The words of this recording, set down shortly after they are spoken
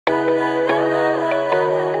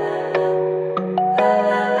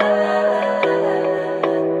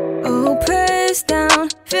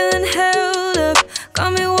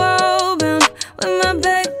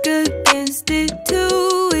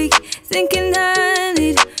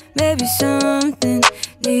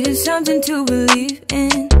something to believe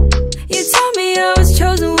in. You told me I was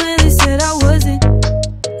chosen when they said I wasn't.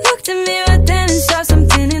 Looked at me right then and saw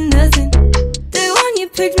something in nothing. Day one you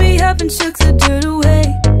picked me up and shook the dirt away.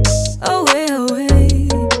 Away, away.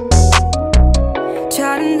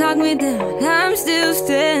 Tried to knock me down, I'm still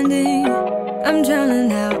standing. I'm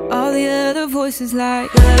drowning out all the other voices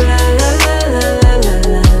like la la la la la la la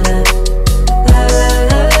la la la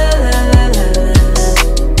la la la la la.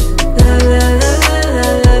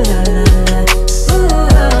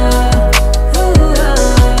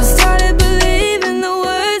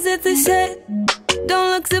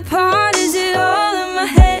 Apart, is it all in my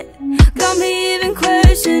head? Got me even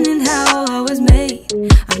questioning how I was made.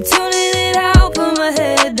 I'm tuning it out, put my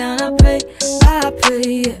head down, I pray,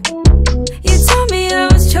 yeah. You told me I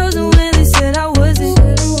was chosen when they said I wasn't.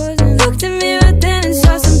 Looked at me right then and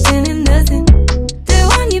saw something in nothing. Day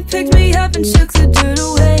one you picked me up and shook the dirt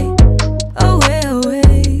away. Away,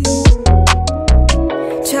 away.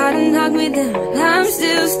 Tried to knock me down, I'm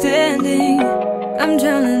still standing. I'm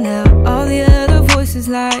drowning out all the other voices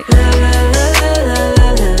like la la la la la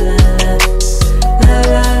la la la la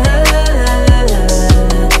la la la la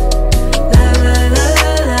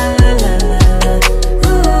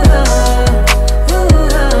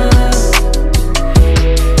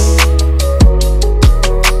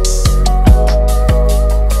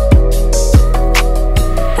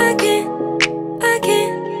I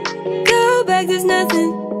can't go back. There's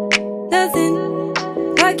nothing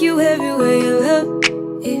like you everywhere. Your love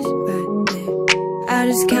is right there. I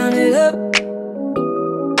just count it up.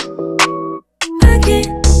 I can't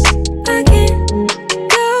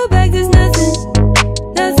go back. There's nothing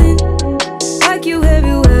like you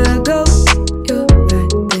everywhere I go. You're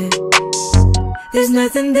right there. There's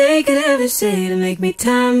nothing they could ever say to make me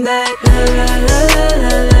turn back. La la la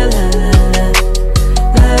la la.